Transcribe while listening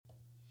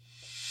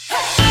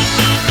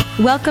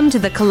Welcome to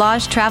the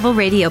Collage Travel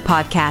Radio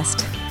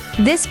Podcast.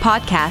 This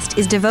podcast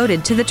is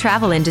devoted to the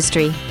travel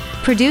industry,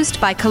 produced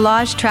by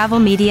Collage Travel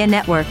Media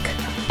Network,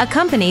 a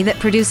company that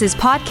produces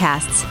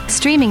podcasts,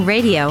 streaming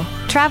radio,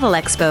 travel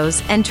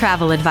expos, and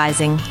travel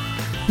advising.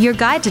 Your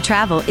guide to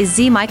travel is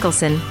Z.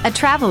 Michelson, a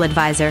travel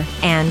advisor,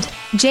 and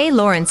Jay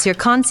Lawrence, your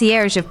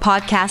concierge of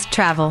podcast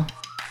travel.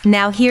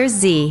 Now here's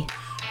Z.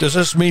 Does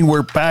this mean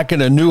we're back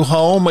in a new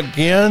home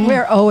again?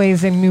 We're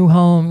always in new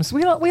homes.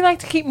 We like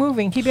to keep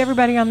moving, keep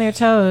everybody on their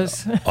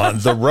toes. On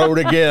the road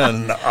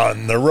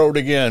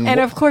again. And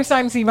of course,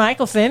 I'm Z.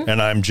 Michelson.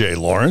 And I'm Jay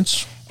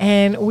Lawrence.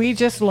 And we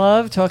just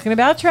love talking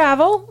about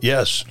travel.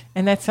 Yes.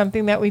 And that's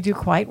something that we do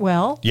quite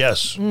well.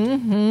 Yes.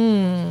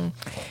 Mm-hmm.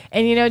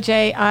 And you know,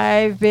 Jay,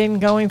 I've been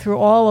going through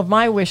all of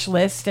my wish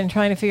list and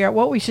trying to figure out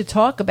what we should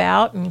talk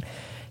about. And,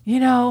 you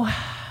know,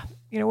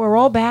 we're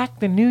all back.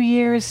 The new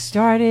year has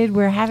started.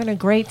 We're having a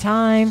great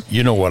time.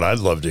 You know what I'd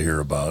love to hear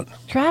about?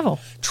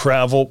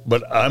 Travel,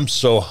 but I'm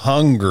so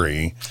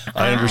hungry.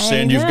 I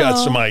understand you've got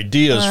some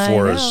ideas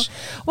for us.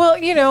 Well,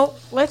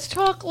 let's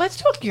talk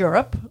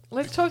Europe.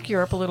 Let's talk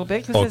Europe a little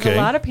bit because there's a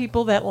lot of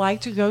people that like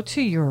to go to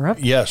Europe.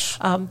 Yes.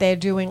 They're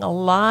doing a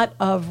lot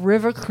of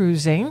river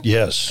cruising.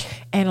 Yes.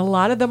 And a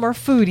lot of them are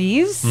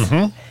foodies.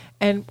 Mm-hmm.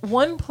 And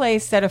one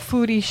place that a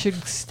foodie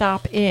should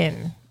stop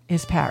in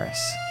is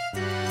Paris.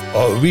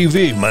 Oh, oui,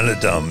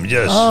 madame.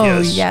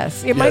 Yes,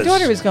 yes. Yeah, my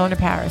daughter is going to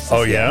Paris.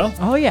 Oh, yeah?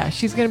 Oh, yeah.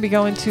 She's going to be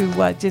going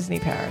to Disney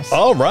Paris.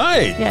 All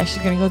right. Yeah,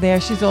 she's going to go there.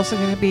 She's also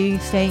going to be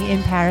staying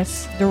in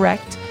Paris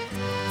direct,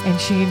 and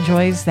she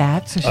enjoys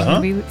that. So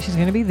she's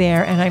going to be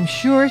there, and I'm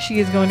sure she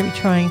is going to be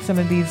trying some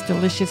of these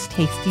delicious,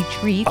 tasty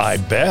treats. I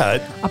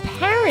bet.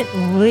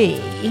 Apparently,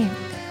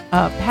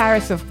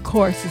 Paris, of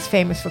course, is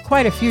famous for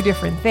quite a few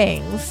different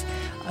things,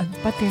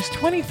 but there's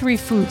 23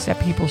 foods that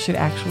people should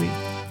actually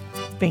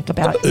think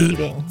about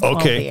eating while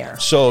there.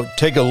 So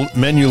take a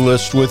menu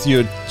list with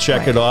you,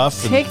 check it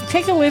off.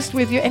 Take a list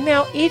with you. And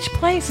now each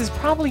place is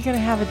probably going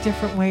to have a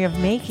different way of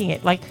making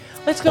it. Like,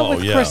 let's go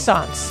with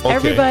croissants. Okay.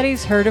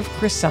 Everybody's heard of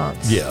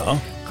croissants. Yeah.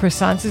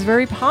 Croissants is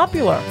very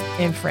popular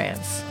in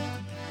France.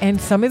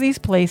 And some of these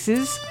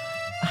places,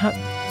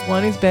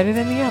 one is better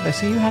than the other.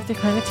 So you have to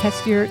kind of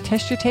test your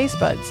taste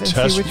buds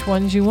and see which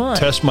ones you want.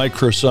 Test my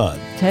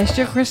croissant. Test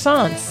your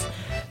croissants.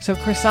 So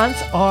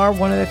croissants are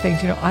one of the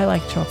things, I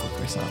like chocolate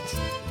croissants.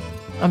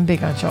 I'm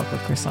big on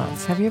chocolate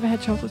croissants. Have you ever had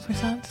chocolate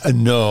croissants?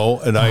 No,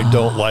 and I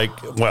don't like,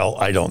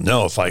 I don't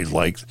know if I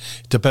like,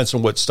 it depends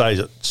on what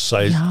style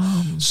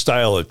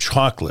of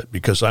chocolate,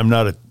 because I'm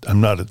not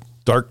a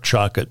dark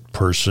chocolate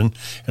person,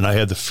 and I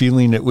had the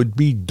feeling it would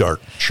be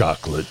dark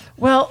chocolate.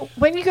 Well,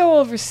 when you go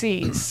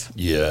overseas.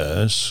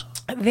 Yes.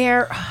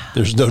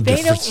 There's no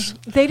difference.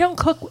 They don't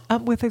cook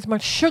with as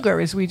much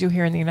sugar as we do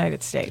here in the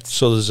United States.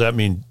 So does that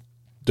mean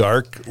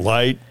dark,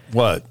 light,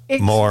 what?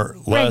 More,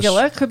 less?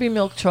 Regular. It could be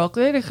milk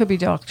chocolate. It could be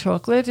dark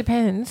chocolate.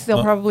 Depends.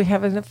 They'll probably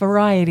have a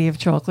variety of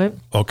chocolate.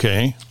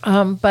 Okay.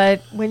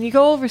 But when you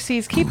go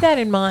overseas, keep that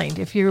in mind.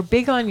 If you're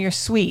big on your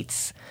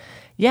sweets,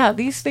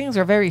 these things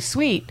are very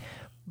sweet.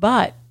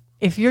 But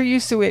if you're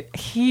used to it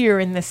here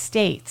in the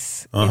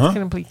States, it's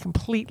going to be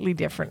completely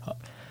different.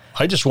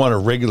 I just want a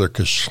regular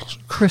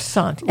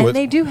croissant. And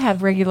they do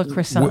have regular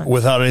croissants.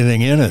 Without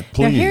anything in it,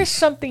 please. Now, here's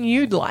something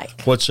you'd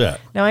like. What's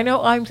that? Now, I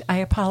know I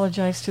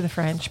apologize to the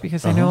French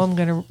because I know I'm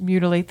going to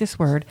mutilate this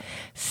word.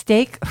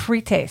 Steak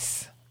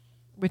frites,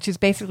 which is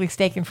basically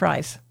steak and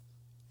fries.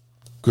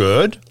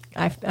 Good.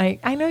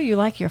 I know you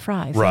like your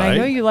fries. Right. And I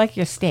know you like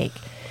your steak.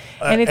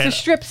 And it's a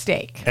strip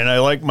steak. And I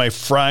like my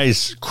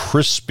fries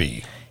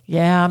crispy.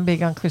 Yeah, I'm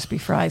big on crispy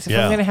fries. If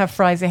I'm going to have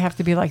fries, they have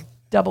to be like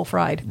double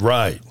fried.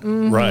 Right,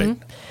 right.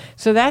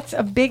 So that's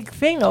a big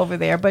thing over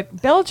there.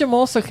 But Belgium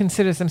also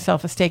considers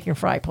themselves a steak and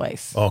fry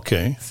place.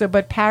 Okay.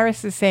 But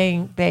Paris is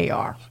saying they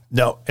are.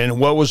 Now, and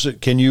what was it?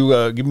 Can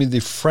you give me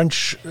the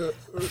French?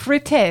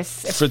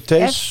 Frites.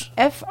 Frites?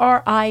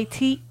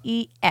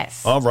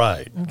 Frites. All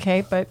right.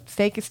 Okay, but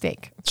steak is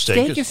steak.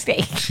 Steak is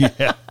steak.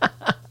 Yeah.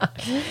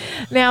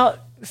 Now,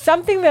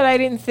 something that I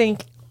didn't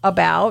think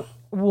about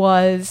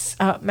was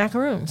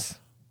macaroons.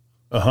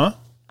 Uh-huh.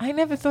 I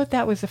never thought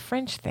that was a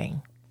French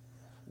thing.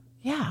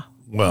 Yeah.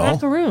 Well,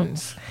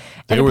 macaroons.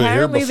 They were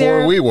here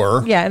before we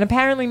were. Yeah, and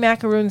apparently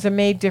macaroons are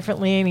made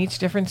differently in each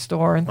different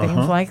store and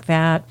things like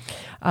that.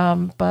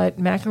 But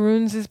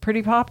macaroons is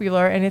pretty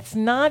popular, and it's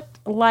not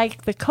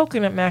like the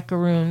coconut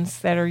macaroons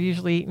that are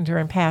usually eaten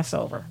during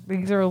Passover.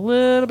 These are a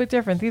little bit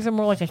different. These are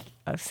more like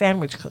a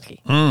sandwich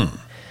cookie.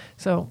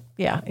 So,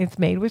 it's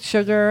made with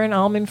sugar and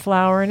almond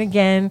flour. And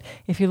again,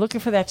 if you're looking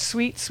for that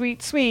sweet,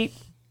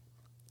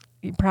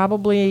 you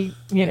probably,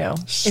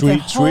 sweet.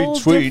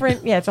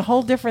 It's a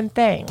whole different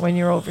thing when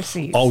you're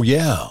overseas. Oh,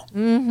 yeah.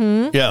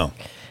 Mm-hmm. Yeah.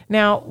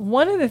 Now,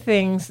 one of the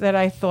things that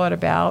I thought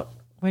about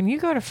when you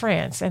go to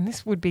France, and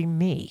this would be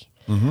me,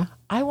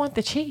 I want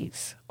the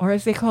cheese, or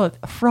as they call it,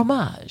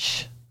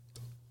 fromage.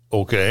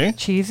 Okay.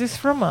 Cheese is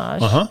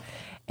fromage.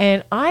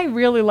 And I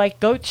really like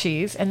goat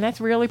cheese, and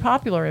that's really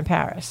popular in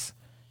Paris.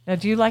 Now,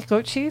 do you like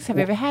goat cheese? Have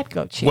you ever had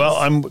goat cheese? Well,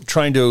 I'm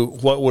trying to,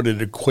 what would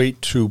it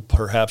equate to?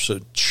 Perhaps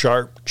a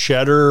sharp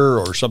cheddar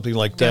or something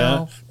like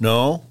that?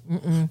 No?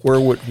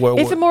 Where would,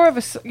 it's more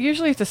of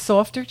usually it's a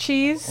softer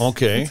cheese.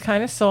 Okay. It's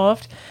kind of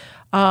soft.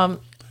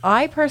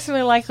 I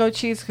personally like goat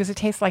cheese because it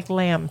tastes like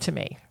lamb to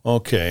me.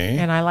 Okay.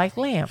 And I like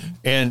lamb.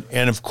 And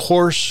of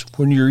course,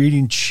 when you're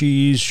eating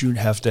cheese, you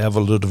have to have a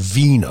little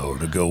vino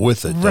to go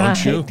with it,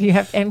 don't you? You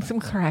have, and some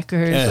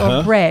crackers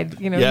or bread.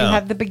 You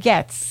have the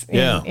baguettes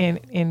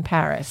in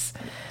Paris.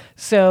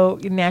 So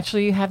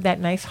naturally, you have that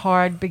nice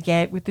hard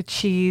baguette with the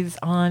cheese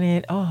on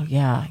it. Oh,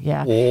 yeah.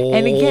 Oh,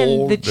 and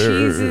again, the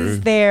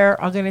cheeses there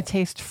are going to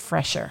taste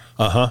fresher.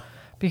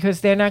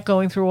 Because they're not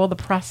going through all the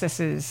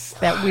processes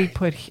that we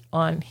put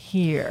on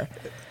here.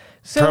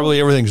 So, probably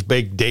everything's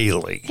baked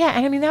daily. Yeah,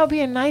 and I mean, that would be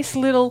a nice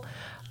little,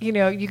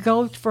 you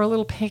go for a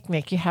little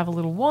picnic. You have a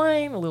little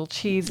wine, a little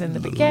cheese in the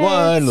baguette.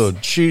 Wine, a little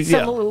cheese,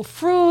 a little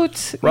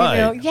fruit.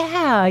 Right.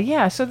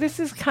 Yeah. So this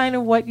is kind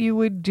of what you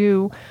would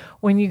do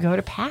when you go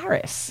to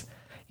Paris.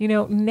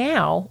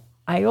 Now,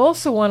 I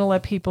also want to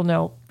let people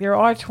know there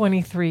are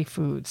 23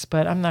 foods,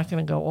 but I'm not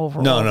going to go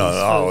over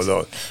all these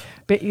foods.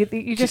 But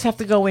you just have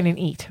to go in and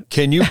eat.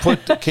 Can you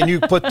put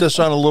this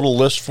on a little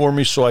list for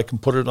me so I can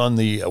put it on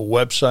the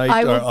website?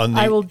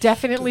 I will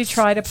definitely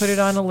try to put it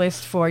on a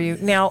list for you.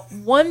 Now,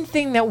 one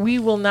thing that we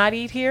will not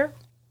eat here.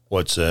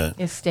 What's that?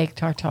 Is steak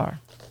tartare.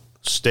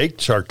 Steak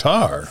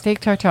tartare?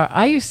 Steak tartare.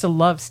 I used to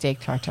love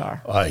steak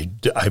tartare.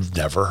 I've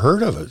never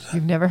heard of it.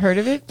 You've never heard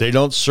of it? They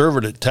don't serve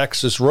it at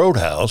Texas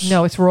Roadhouse.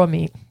 No, it's raw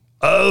meat.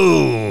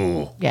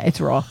 Oh. Yeah,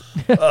 it's raw.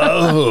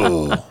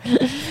 Oh.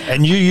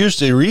 And you used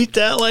to eat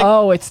that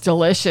Oh, it's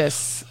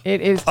delicious.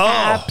 It is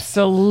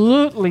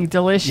absolutely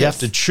delicious. You have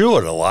to chew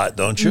it a lot,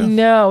 don't you?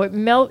 No,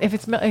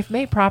 if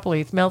made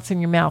properly, it melts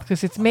in your mouth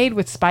because it's made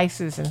with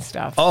spices and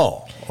stuff.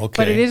 Oh, okay.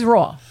 But it is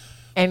raw.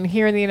 And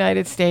here in the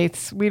United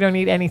States, we don't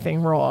eat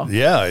anything raw.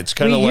 Yeah, it's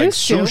kind of like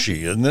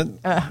sushi, isn't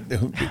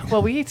it?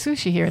 Well, we eat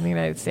sushi here in the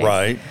United States.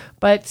 Right.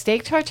 But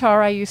steak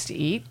tartare I used to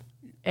eat.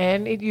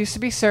 And it used to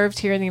be served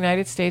here in the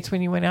United States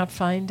when you went out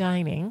fine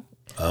dining.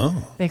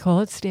 Oh. They call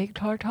it steak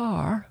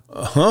tartare.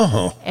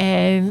 Oh.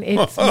 And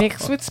it's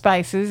mixed with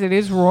spices. It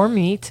is raw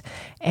meat.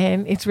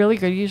 And it's really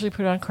good. You usually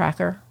put it on a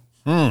cracker.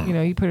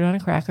 You put it on a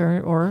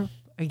cracker or,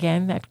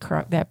 again,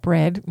 that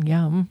bread.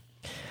 Yum.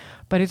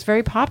 But it's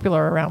very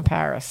popular around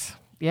Paris.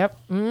 Yep.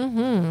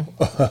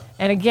 Mm-hmm.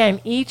 And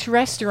again, each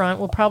restaurant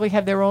will probably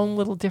have their own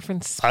little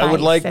different spice. I would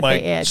like that my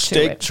they add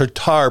steak to it.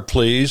 tartare,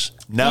 please.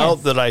 Now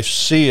that I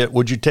see it,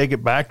 would you take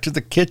it back to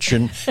the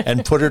kitchen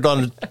and put it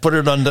on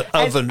the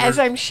oven? As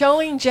I'm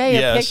showing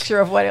Jay a picture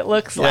of what it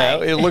looks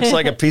like. Yeah, it looks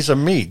like a piece of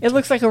meat. It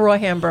looks like a raw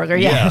hamburger,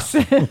 yes.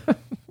 Yeah.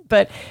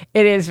 But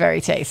it is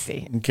very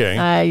tasty. Okay.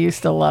 I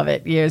used to love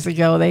it years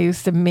ago. They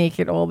used to make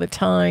it all the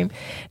time.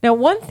 Now,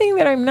 one thing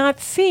that I'm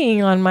not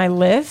seeing on my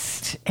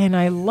list, and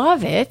I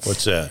love it.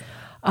 What's that?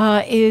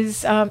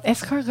 Is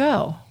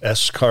escargot.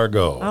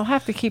 Escargot. I'll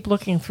have to keep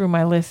looking through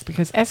my list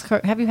because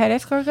have you had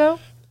escargot?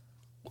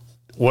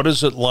 What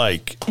is it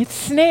like? It's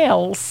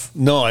snails.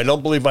 No, I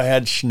don't believe I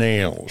had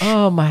snails.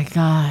 Oh, my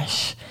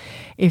gosh.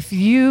 If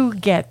you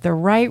get the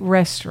right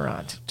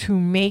restaurant to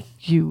make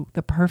you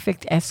the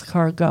perfect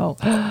escargot,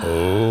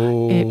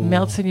 it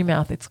melts in your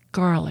mouth. It's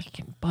garlic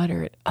and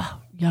butter.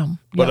 Yum.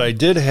 But I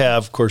did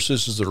have, of course,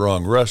 this is the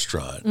wrong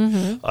restaurant.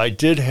 Mm-hmm. I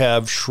did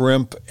have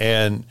shrimp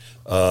and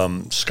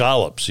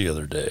scallops the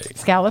other day.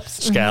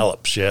 Scallops?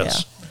 Scallops,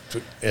 yes. Yeah.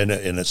 In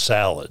a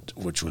salad,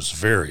 which was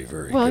very,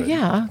 very good. Well,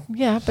 yeah,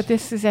 but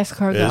this is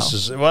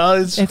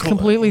escargot. It's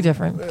completely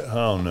different.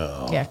 Oh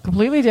no. Yeah,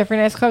 completely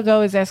different.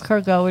 Escargot is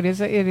escargot.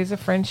 It is a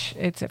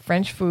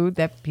French food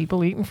that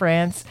people eat in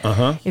France.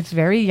 It's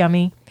very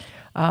yummy.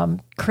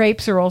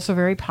 Crepes are also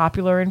very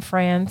popular in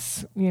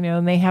France,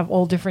 and they have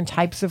all different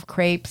types of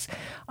crepes.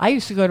 I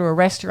used to go to a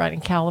restaurant in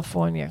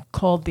California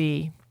called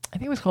I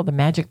think it was called the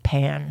Magic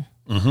Pan.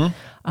 Mm-hmm.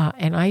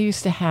 And I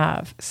used to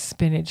have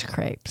spinach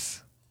crepes.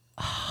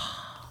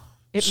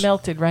 It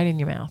melted right in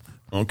your mouth.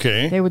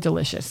 Okay. They were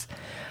delicious.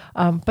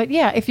 But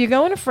yeah, if you're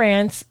going to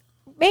France,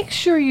 make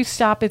sure you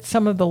stop at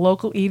some of the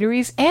local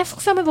eateries.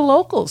 Ask some of the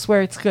locals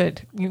where it's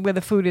good, where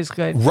the food is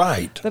good.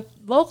 Right. The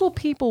local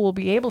people will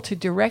be able to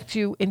direct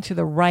you into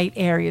the right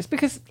areas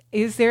because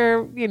is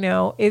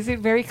it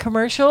very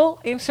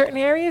commercial in certain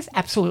areas?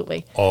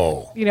 Absolutely.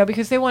 Oh.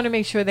 Because they want to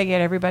make sure they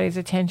get everybody's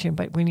attention.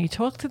 But when you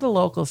talk to the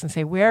locals and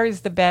say, where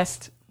is the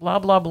best, blah,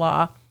 blah,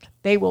 blah,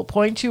 they will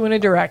point you in a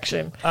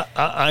direction.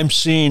 I'm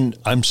sitting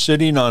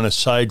on a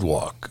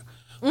sidewalk.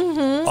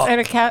 Mm-hmm. At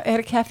a cafe?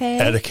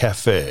 At a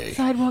cafe.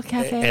 Sidewalk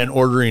cafe. And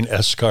ordering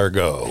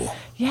escargot.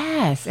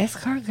 Yes,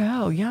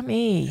 escargot.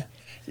 Yummy.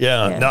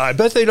 Yeah. Yes. Now, I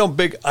bet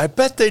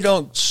they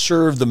don't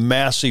serve the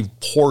massive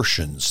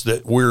portions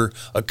that we're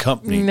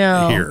accompanying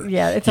here.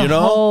 Yeah, it's a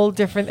whole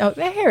different. Oh,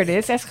 here it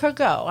is,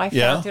 escargot.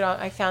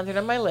 I found it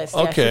on my list.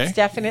 Okay. Yes, it's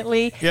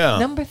definitely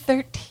number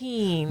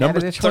 13 out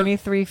of the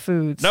 23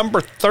 foods.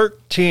 Number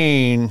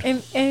 13.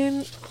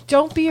 And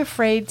don't be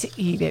afraid to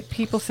eat it.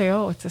 People say,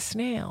 "Oh, it's a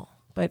snail,"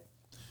 but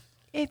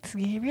It's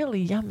really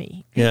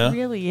yummy. Yeah. It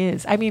really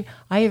is. I mean,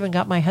 I even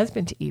got my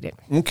husband to eat it.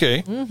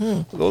 Okay.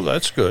 Well,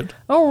 that's good.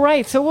 All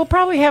right. So we'll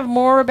probably have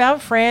more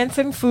about France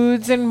and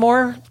foods and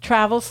more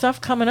travel stuff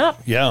coming up.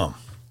 Yeah.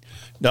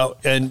 Now,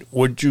 and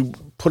would you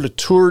put a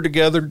tour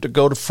together to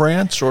go to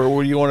France, or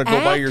would you want to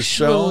go by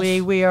yourself?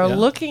 Actually, we are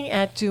looking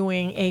at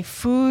doing a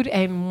food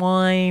and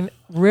wine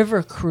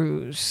river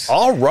cruise.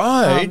 All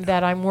right.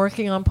 That I'm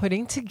working on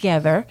putting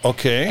together.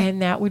 Okay.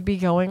 And that would be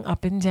going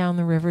up and down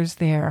the rivers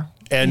there.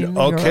 And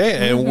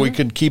and we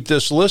can keep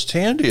this list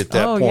handy at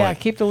that point. Oh, yeah.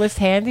 Keep the list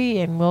handy,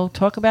 and we'll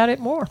talk about it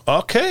more.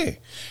 Okay.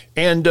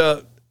 And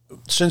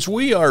since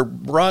we are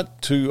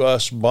brought to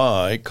us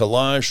by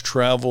Collage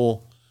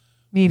Travel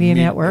Media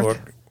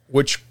Network,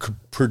 which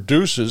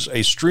produces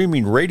a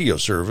streaming radio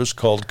service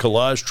called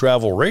Collage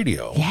Travel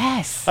Radio.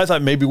 Yes. I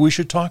thought maybe we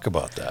should talk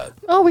about that.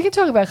 Oh, we can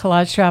talk about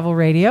Collage Travel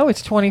Radio.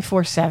 It's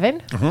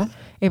 24/7.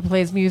 It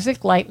plays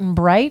music light and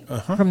bright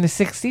from the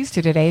 60s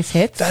to today's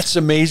hits. That's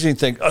the amazing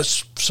thing.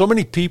 So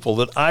many people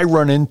that I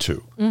run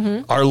into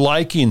are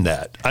liking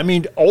that. I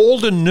mean,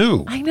 old and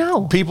new. I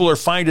know. People are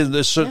finding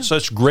this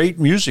such great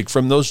music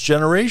from those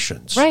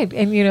generations. Right.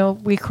 And, you know,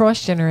 we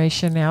cross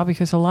generation now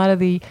because a lot of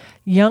the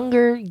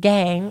younger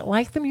gang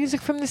like the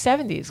music from the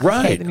 70s.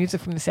 Right. Hey, the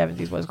music from the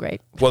 70s was great.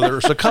 Well,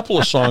 there's a couple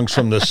of songs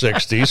from the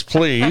 60s,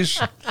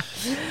 please.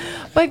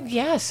 But,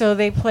 yeah, so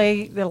they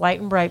play the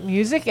light and bright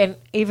music. And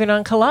even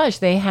on Collage,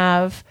 they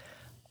have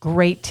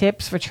great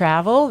tips for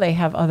travel. They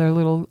have other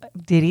little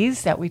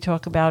ditties that we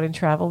talk about in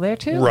travel there,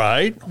 too.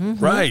 Right,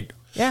 right.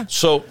 Yeah.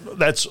 So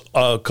that's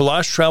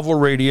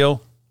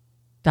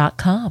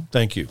collagetravelradio.com.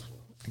 Thank you.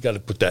 You got to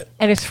put that.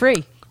 And it's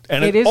free.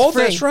 And it is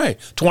free. That's right.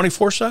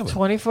 24/7.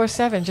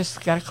 24/7.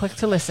 Just got to click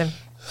to listen.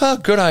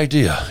 Good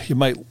idea. You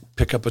might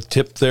pick up a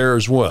tip there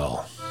as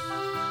well.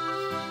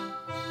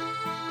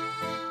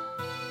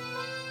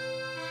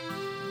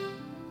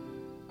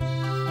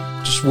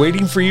 Just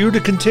waiting for you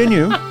to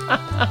continue.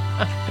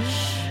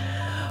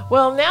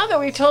 Well, now that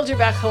we told you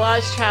about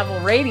Collage Travel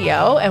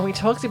Radio and we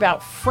talked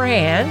about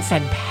France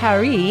and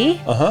Paris,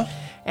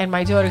 and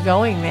my daughter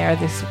going there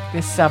this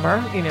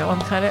summer, you know,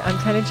 I'm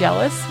kind of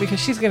jealous because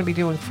she's going to be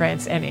doing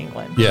France and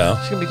England. Yeah,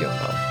 she's going to be doing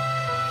both,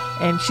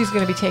 and she's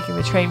going to be taking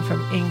the train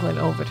from England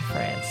over to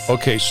France.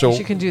 Okay, so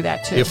she can do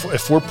that too.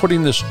 If we're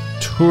putting this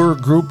tour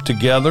group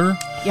together.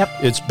 Yep.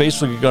 It's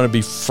basically going to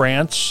be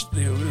France,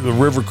 the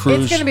river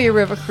cruise. It's going to be a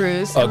river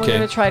cruise, and Okay. we're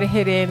going to try to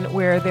hit in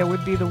where there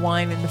would be the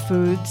wine and the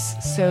foods.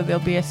 So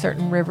there'll be a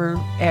certain river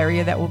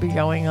area that we'll be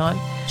going on.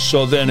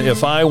 So then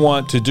if I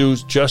want to do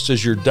just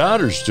as your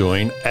daughter's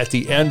doing, at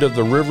the end of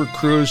the river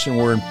cruise and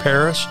we're in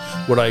Paris,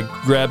 would I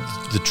grab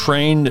the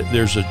train?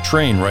 There's a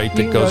train, right?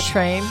 You can go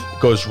train.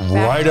 Goes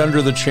right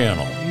under the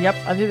channel. Yep,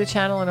 under the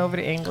channel and over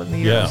to England, the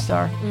Yeah.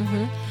 Eurostar.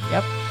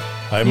 Yep.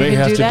 I may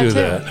have to do too.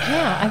 that.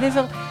 Yeah, and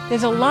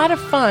there's a lot of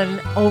fun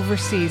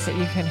overseas that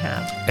you can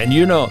have. And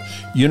you know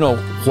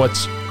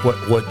what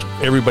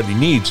everybody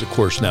needs, of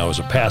course, now is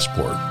a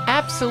passport.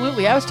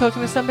 Absolutely. I was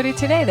talking to somebody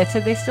today that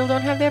said they still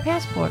don't have their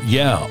passport.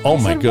 Yeah. Oh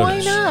I my said,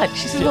 goodness. Why not?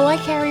 She said, well, I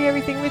carry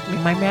everything with me.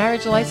 My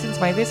marriage license,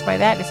 my this, my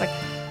that. And it's like,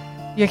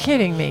 you're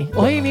kidding me.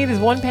 All you need is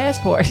one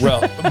passport.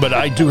 Well, but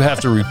I do have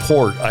to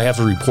report. I have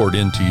to report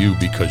into you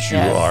because you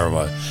are,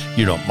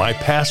 my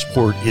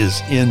passport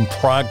is in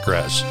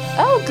progress.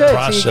 Oh, good.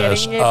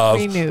 Process so you're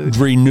getting it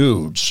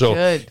renewed. So,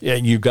 good.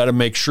 And you've got to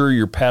make sure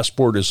your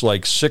passport is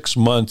like 6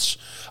 months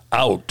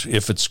out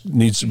if it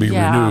needs to be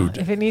renewed.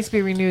 If it needs to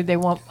be renewed, they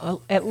want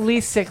at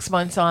least 6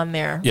 months on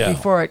there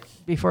before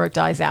it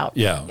dies out.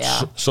 Yeah.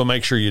 So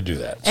make sure you do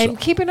that. And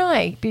keep an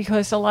eye,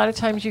 because a lot of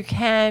times you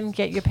can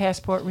get your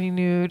passport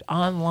renewed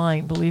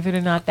online. Believe it or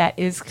not, that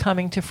is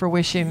coming to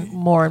fruition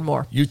more and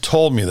more. You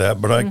told me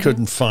that, but I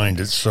couldn't find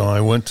it, so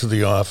I went to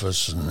the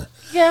office and.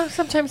 Yeah,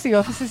 sometimes the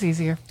office is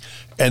easier.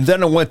 And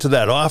then I went to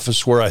that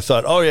office where I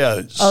thought,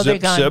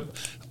 zip.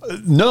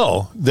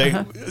 No,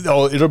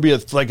 it'll be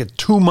like a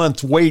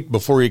 2-month wait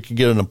before you can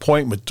get an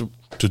appointment to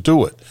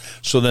do it.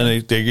 So then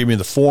they gave me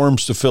the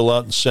forms to fill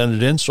out and send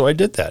it in. So I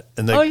did that.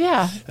 And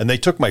and they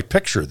took my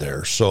picture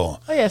there. So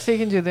so you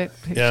can do the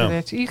picture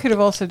there too. You could have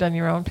also done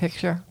your own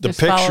picture.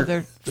 Follow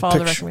the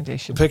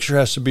recommendation. The picture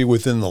has to be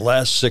within the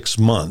last 6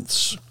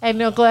 months. And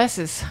no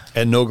glasses.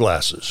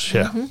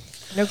 Yeah.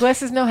 No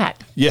glasses, no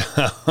hat. Yeah.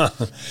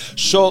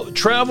 So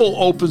travel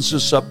opens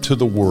us up to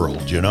the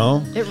world, you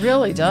know? It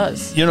really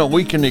does. You know,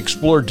 we can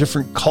explore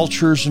different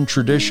cultures and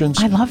traditions.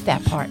 I love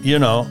that part. You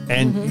know,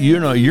 and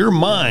your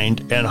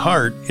mind and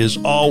heart is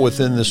all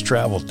within this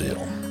travel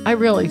deal. I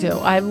really do.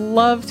 I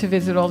love to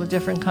visit all the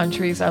different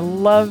countries. I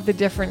love the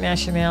different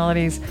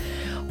nationalities,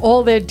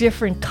 all their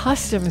different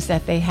customs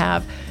that they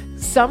have.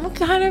 Some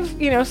kind of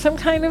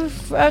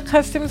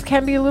customs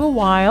can be a little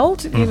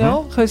wild, you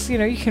know, because, you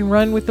can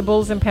run with the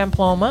bulls in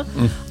Pamplona.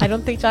 I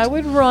don't think I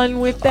would run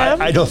with them.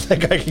 I don't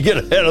think I could get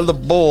ahead of the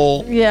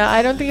bull. Yeah,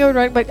 I don't think I would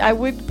run, but I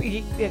would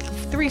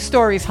 3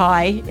 stories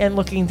high and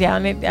looking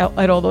down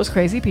at all those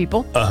crazy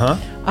people.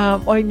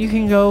 Or you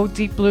can go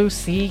deep blue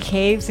sea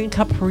caves in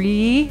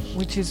Capri,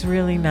 which is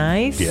really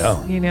nice.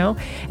 Yeah. You know,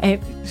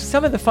 and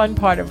some of the fun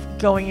part of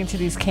going into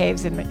these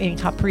caves in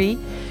Capri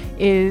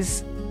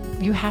is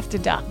you have to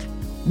duck.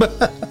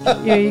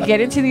 You get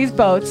into these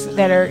boats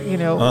that are,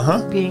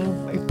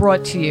 being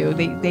brought to you.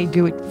 They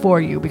do it for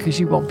you because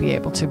you won't be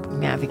able to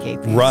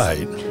navigate these.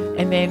 Right.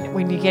 And then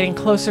when you're getting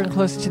closer and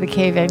closer to the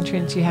cave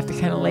entrance, you have to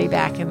kind of lay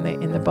back in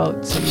the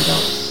boat so you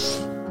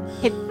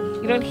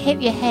don't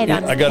hit your head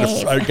on the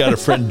cave. I got a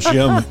friend,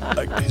 Jim.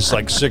 He's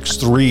like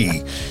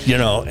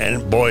 6'3",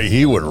 and boy,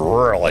 he would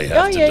really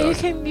have to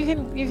duck.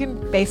 you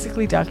can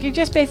basically duck. You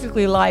just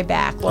basically lie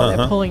back while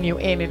they're pulling you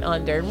in and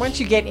under. And once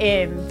you get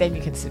in, then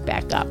you can sit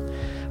back up.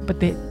 But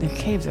the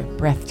caves are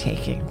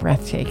breathtaking.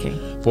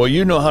 Well,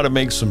 you know how to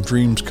make some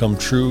dreams come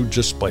true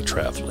just by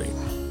traveling.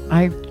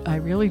 I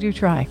really do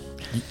try.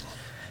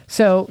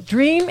 So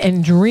dream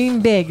and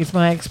dream big is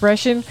my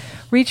expression.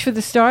 Reach for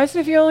the stars, and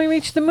if you only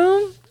reach the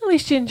moon, at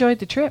least you enjoyed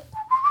the trip.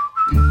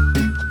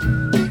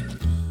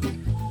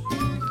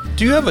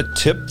 Do you have a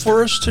tip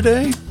for us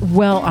today?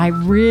 Well, I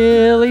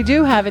really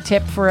do have a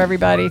tip for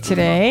everybody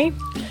today.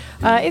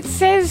 It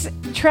says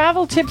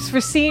travel tips for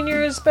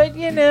seniors, but,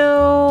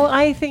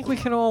 I think we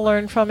can all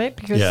learn from it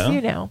because,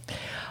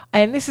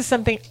 and this is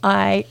something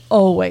I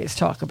always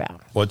talk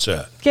about. What's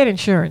that? Get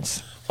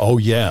insurance. Oh,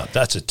 yeah.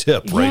 That's a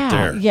tip right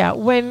there. Yeah.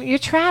 When you're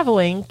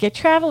traveling, get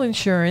travel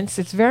insurance.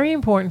 It's very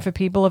important for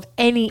people of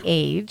any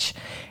age.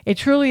 It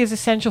truly is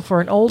essential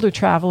for an older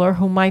traveler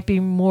who might be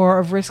more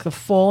of risk of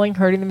falling,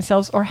 hurting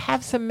themselves, or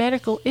have some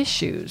medical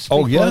issues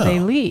before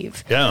they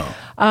leave. Yeah.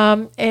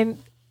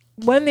 And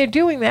when they're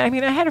doing that,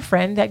 I had a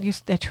friend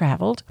that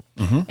traveled,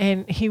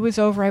 and he was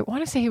over, I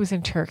want to say he was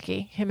in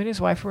Turkey. Him and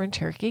his wife were in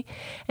Turkey.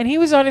 And he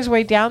was on his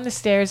way down the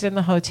stairs in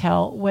the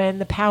hotel when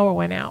the power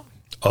went out.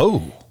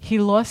 Oh. He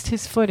lost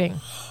his footing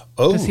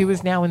because he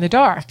was now in the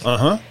dark.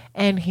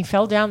 And he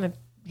fell down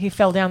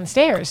the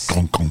stairs.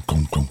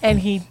 And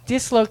he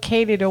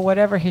dislocated or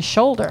whatever his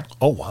shoulder.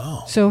 Oh,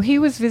 wow. So he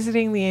was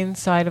visiting the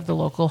inside of the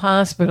local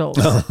hospitals.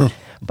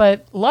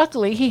 But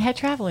luckily, he had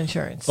travel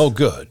insurance. Oh,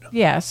 good.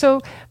 Yeah, so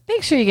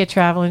make sure you get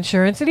travel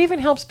insurance. It even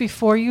helps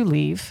before you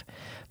leave.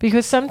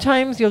 Because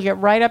sometimes you'll get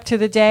right up to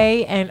the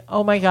day and,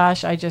 oh my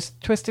gosh, I just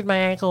twisted my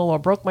ankle or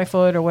broke my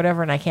foot or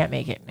whatever and I can't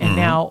make it. And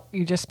now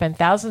you just spent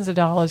thousands of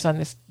dollars on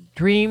this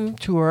dream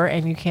tour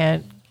and you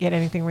can't get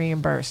anything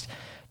reimbursed.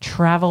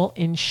 Travel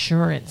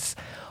insurance.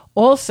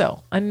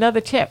 Also, another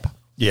tip.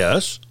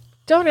 Yes.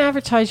 Don't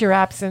advertise your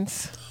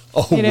absence.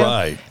 Oh,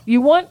 right.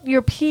 You want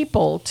your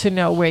people to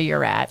know where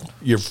you're at.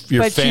 Your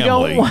but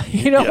family.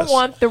 You don't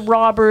want the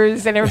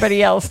robbers and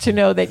everybody else to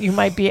know that you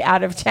might be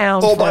out of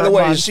town. Oh, by the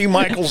way, see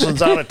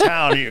Michelson's out of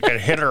town. You can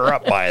hit her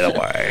up, by the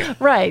way.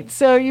 Right.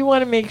 So you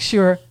want to make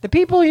sure the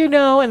people you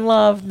know and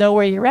love know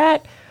where you're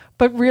at,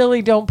 but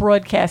really don't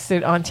broadcast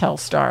it on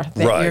Telstar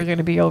that you're going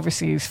to be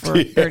overseas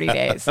for 30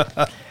 days.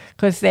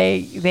 Because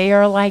they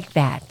are like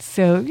that.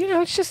 So,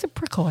 it's just a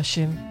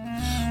precaution.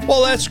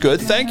 Well, that's good.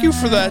 Thank you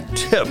for that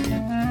tip.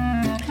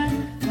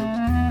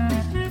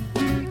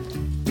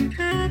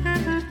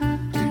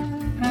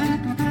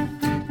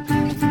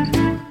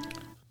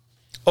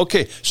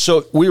 Okay,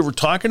 so we were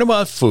talking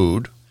about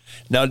food.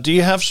 Now, do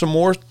you have some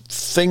more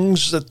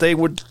things that they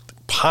would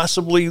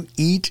possibly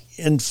eat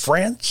in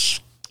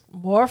France?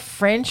 More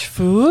French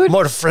food?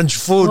 More French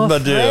food,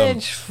 madame.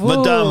 French food.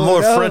 Madame,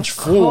 more French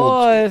food. Of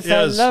course,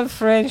 yes. I love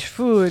French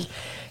food.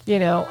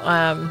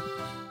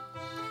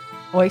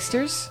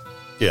 Oysters.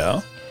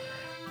 Yeah.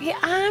 Yeah,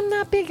 I'm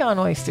not big on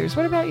oysters.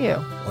 What about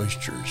you?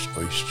 Oysters.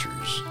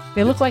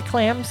 They look like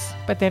clams,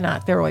 but they're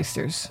not. They're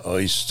oysters.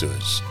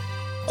 Oysters.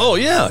 Oh,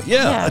 yeah.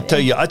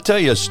 I'll tell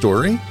you a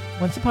story.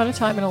 Once upon a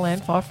time in a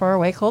land far, far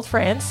away called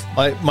France.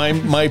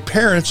 My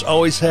parents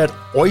always had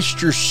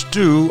oyster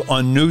stew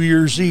on New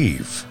Year's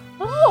Eve.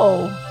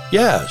 Oh.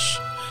 Yes.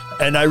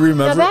 And I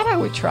remember... Now that I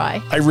would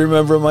try. I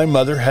remember my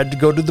mother had to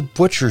go to the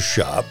butcher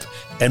shop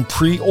and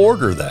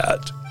pre-order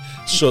that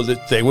so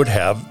that they would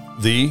have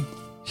the...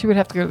 She would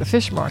have to go to the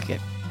fish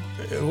market.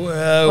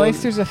 Well,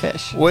 oysters are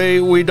fish.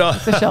 We don't.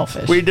 It's a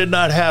shellfish. We did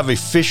not have a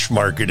fish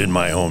market in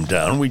my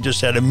hometown. We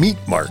just had a meat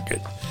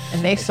market.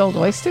 And they sold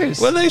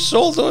oysters? Well,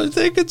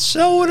 they could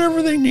sell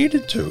whatever they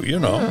needed to,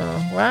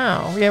 Oh,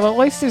 wow. Yeah, well,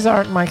 oysters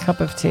aren't my cup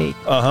of tea.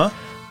 Uh-huh.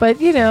 But,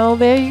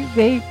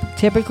 they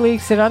typically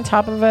sit on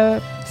top of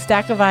a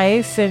stack of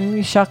ice and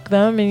you shuck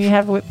them and you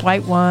have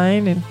white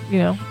wine and,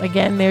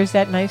 again, there's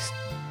that nice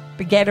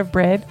baguette of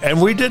bread.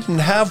 And we didn't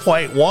have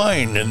white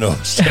wine in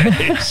those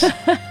days.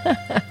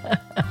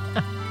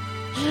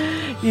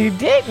 You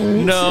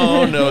didn't?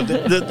 No.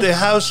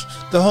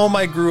 The home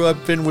I grew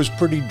up in was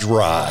pretty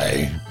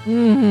dry.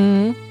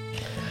 Mm-hmm.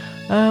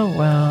 Oh,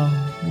 well,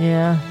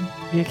 yeah.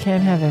 You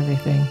can't have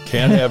everything.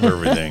 Can't have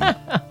everything.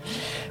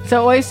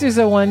 So oysters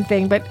are one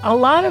thing, but a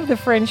lot of the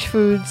French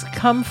foods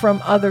come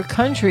from other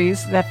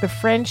countries that the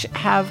French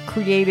have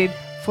created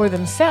for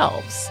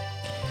themselves.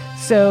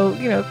 So,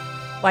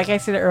 like I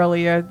said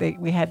earlier,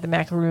 we had the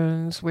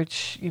macaroons,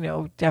 which,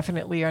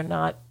 definitely are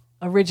not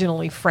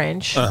originally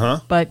French,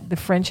 but the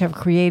French have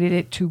created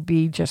it to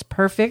be just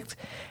perfect,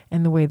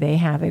 and the way they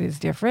have it is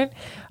different.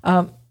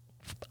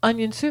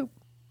 Onion soup.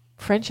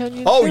 French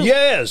onion Oh, soup.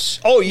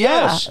 yes. Oh,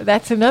 yes. Yeah,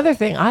 that's another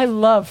thing. I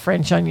love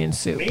French onion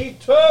soup. Me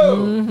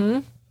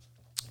too.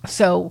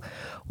 So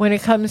when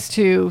it comes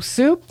to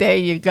soup, there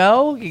you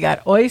go. You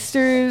got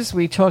oysters.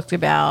 We talked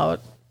about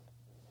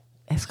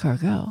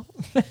escargot.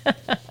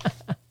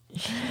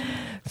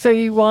 So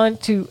you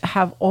want to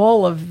have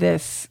all of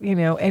this,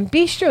 and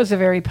bistros are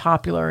very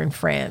popular in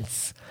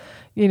France,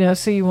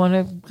 so you want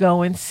to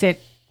go and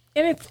sit.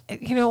 And it's,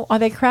 are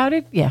they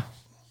crowded? Yeah.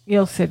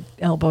 You'll sit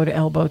elbow to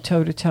elbow,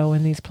 toe to toe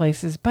in these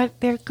places, but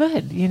they're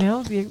good,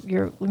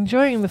 You're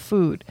enjoying the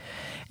food.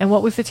 And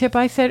what was the tip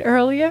I said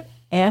earlier?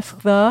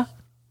 Ask the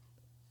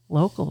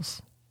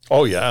locals.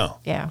 Oh, yeah.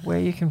 Yeah, where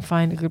you can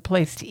find a good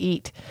place to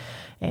eat.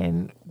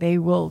 And they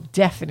will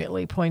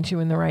definitely point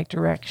you in the right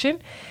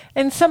direction.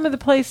 And some of the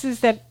places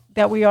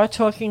that we are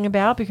talking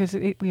about, because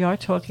we are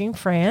talking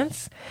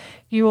France,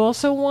 you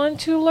also want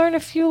to learn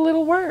a few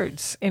little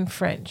words in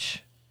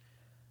French.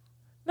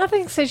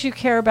 Nothing says you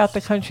care about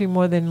the country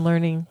more than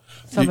learning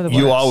some of the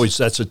words.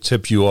 That's a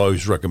tip you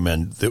always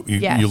recommend, that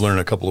you learn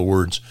a couple of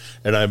words.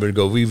 And I'm going to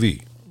go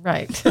VV.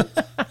 Right.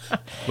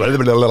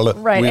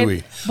 Right. And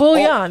oui.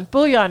 bouillon.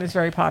 Bouillon is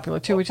very popular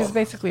too, which is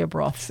basically a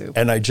broth soup.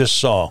 And I just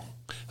saw,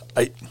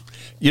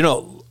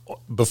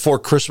 before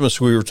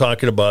Christmas, we were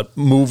talking about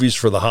movies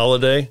for the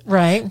holiday.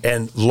 Right.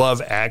 And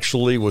Love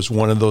Actually was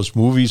one of those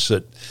movies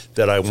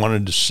that I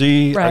wanted to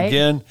see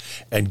again.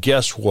 And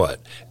guess what?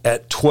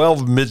 At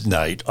 12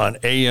 midnight on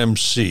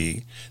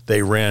AMC,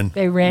 they ran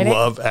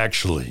Love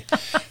Actually.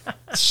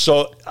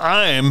 So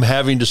I'm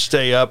having to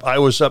stay up. I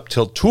was up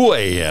till 2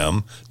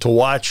 a.m. to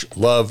watch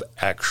Love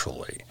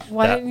Actually.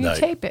 Why didn't you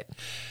tape it?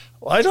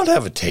 Well, I don't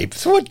have a tape.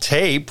 What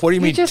tape? What do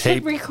you mean You just tape?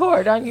 hit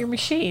record on your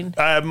machine.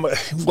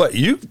 What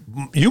you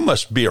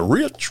must be a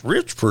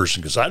rich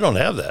person, because I don't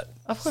have that.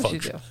 Of course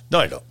function. You do. No,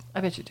 I don't.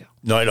 I bet you do.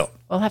 No, I don't.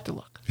 I'll have to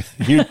look.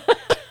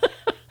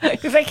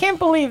 Because I can't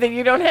believe that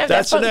you don't have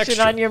that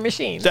function on your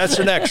machine. That's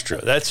an extra.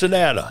 That's an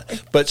add-on.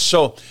 But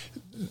so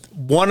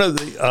one of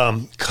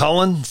the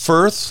Colin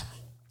Firth.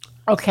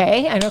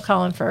 Okay, I know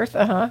Colin Firth.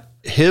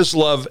 His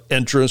love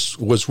interest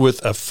was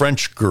with a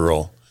French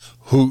girl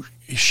who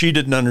she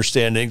didn't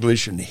understand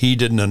English and he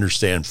didn't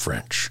understand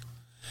French.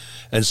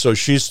 And so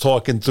she's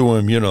talking through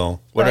him,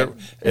 whatever.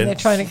 Right. And they're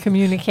trying to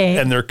communicate.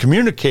 And they're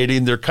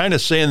communicating. They're kind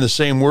of saying the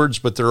same words,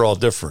 but they're all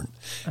different.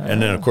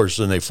 And then, of course,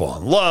 they fall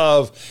in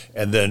love.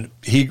 And then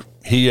he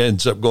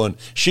ends up going,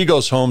 she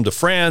goes home to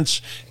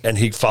France, and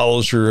he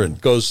follows her and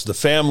goes to the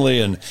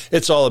family. And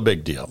it's all a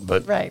big deal.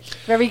 But right.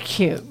 Very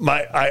cute.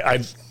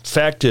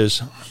 Fact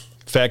is,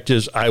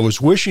 I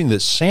was wishing that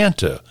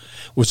Santa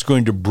was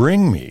going to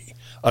bring me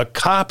a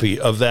copy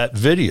of that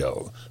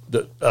video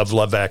of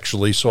Love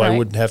Actually, so I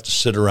wouldn't have to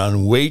sit around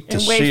and wait to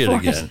see it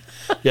again.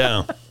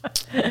 Yeah.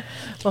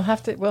 We'll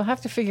have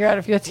to figure out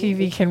if your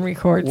TV can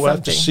record something. We'll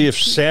have to see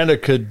if Santa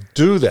could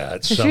do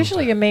that. Because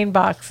usually your main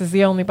box is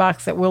the only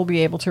box that will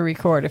be able to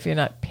record if you're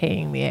not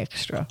paying the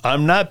extra.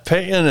 I'm not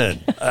paying it.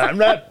 I'm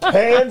not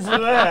paying for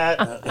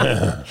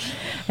that.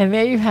 And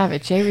there you have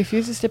it. Jay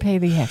refuses to pay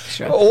the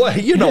extra.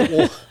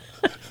 Well,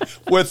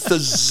 with the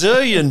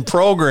zillion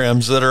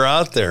programs that are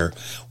out there,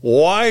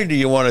 why do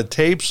you want to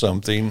tape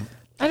something?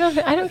 I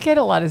don't get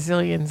a lot of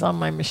zillions on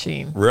my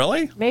machine.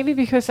 Really? Maybe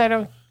because I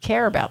don't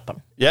care about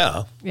them.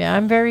 Yeah. Yeah,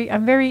 I'm very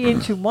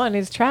into one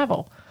is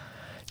travel.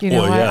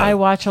 I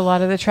watch a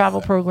lot of the travel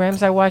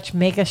programs. I watch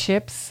Mega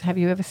Ships. Have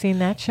you ever seen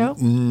that show?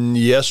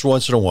 Yes,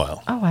 once in a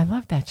while. Oh, I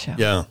love that show.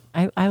 Yeah.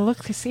 I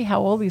look to see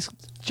how all these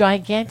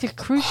gigantic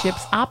cruise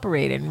ships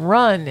operate and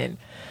run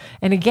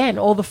and again,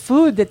 all the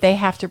food that they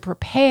have to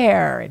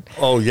prepare. And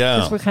oh yeah,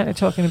 because we're kind of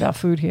talking about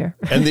food here.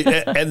 And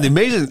the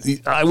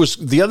amazing,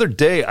 the other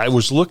day I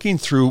was looking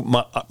through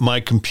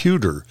my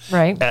computer.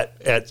 Right.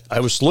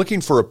 I was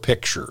looking for a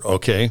picture.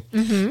 Okay.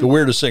 Mm-hmm. The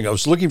weirdest thing, I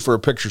was looking for a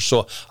picture,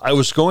 so I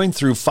was going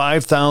through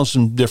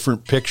 5,000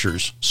 different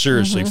pictures.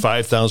 Seriously,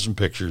 5,000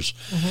 pictures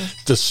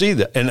to see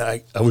that, and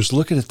I was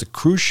looking at the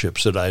cruise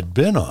ships that I'd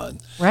been on.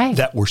 Right.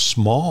 That were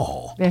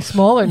small. They're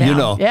smaller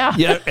now. Yeah.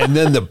 Yeah, and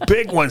then the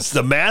big ones,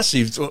 the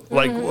massive.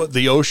 Like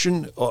the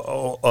ocean.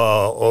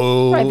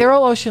 Right, they're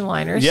all ocean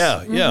liners.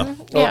 Yeah, yeah.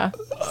 Yeah.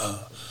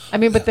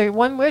 But the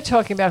one we're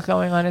talking about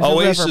going on is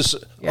Oasis. a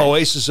river. Yeah.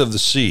 Oasis of the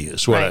Sea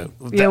is what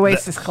the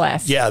Oasis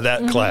class. Yeah,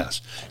 that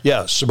class.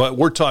 Yeah, so but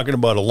we're talking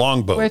about a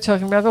longboat. We're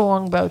talking about the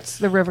longboats,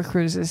 the river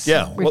cruises.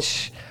 Yeah,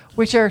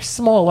 which are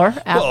smaller.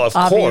 Well, of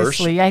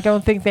obviously. course. I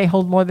don't think they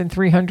hold more than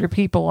 300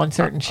 people on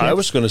certain ships. I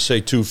was going to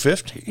say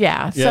 250.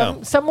 Yeah,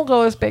 some will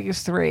go as big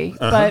as 3,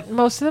 but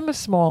most of them are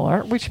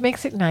smaller, which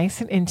makes it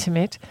nice and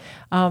intimate.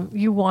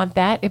 You want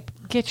that. It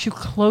gets you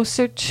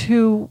closer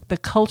to the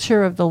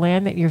culture of the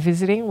land that you're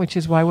visiting, which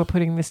is why we're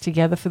putting this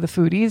together for the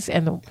foodies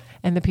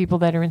and the people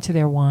that are into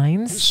their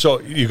wines. So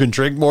you can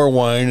drink more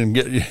wine and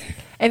get...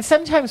 And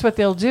sometimes what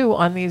they'll do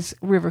on these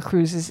river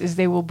cruises is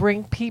they will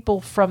bring people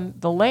from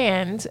the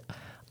land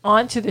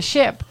onto the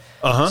ship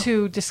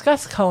to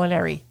discuss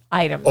culinary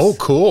items. Oh,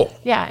 cool.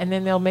 Yeah, and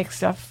then they'll make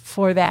stuff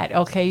for that.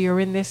 Okay, you're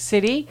in this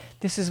city.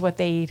 This is what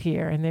they eat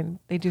here, and then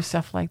they do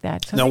stuff like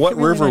that. So Now, what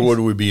river would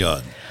we be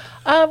on?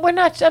 I'm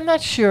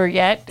not sure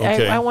yet.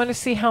 Okay. I want to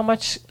see how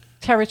much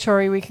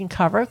territory we can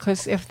cover,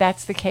 because if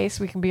that's the case,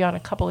 we can be on a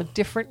couple of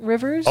different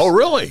rivers. Oh,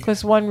 really?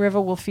 Because one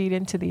river will feed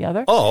into the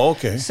other. Oh,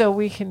 okay. So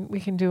we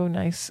can do a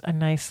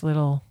nice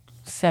little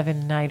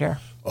 7-nighter.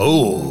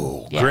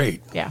 Oh, Yeah,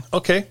 great. yeah.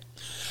 Okay.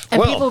 And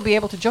well, people will be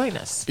able to join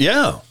us.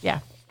 Yeah. Yeah.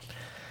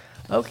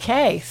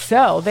 Okay,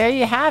 so there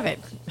you have it.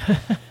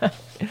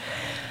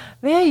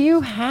 There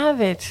you have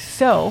it.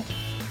 So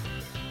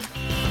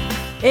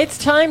it's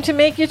time to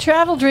make your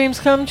travel dreams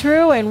come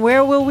true. And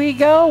where will we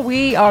go?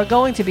 We are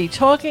going to be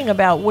talking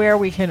about where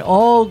we can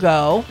all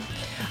go.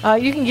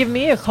 You can give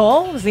me a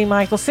call, Z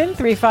Michelson,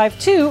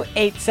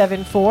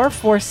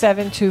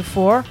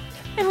 352-874-4724,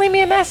 and leave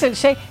me a message.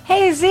 Say,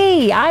 hey,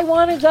 Z, I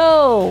want to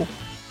go.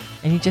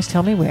 And you just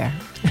tell me where.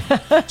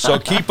 So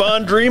keep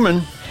on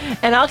dreaming.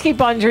 And I'll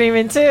keep on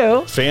dreaming,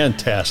 too.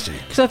 Fantastic.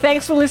 So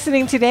thanks for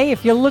listening today.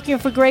 If you're looking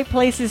for great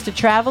places to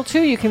travel to,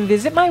 you can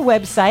visit my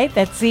website.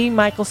 That's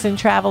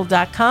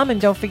zmichelsontravel.com. And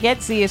don't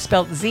forget, Z is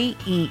spelled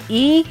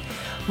Z-E-E.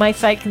 My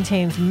site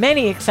contains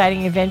many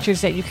exciting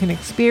adventures that you can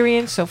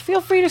experience, so feel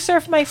free to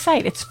surf my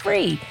site. It's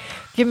free.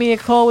 Give me a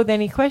call with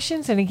any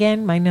questions. And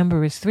again, my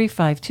number is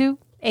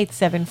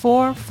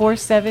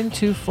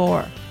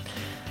 352-874-4724.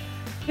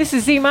 This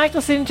is Z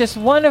Michelson, just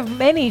one of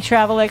many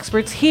travel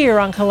experts here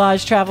on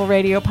Collage Travel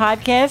Radio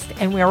Podcast,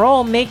 and we're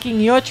all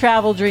making your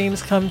travel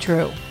dreams come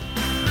true.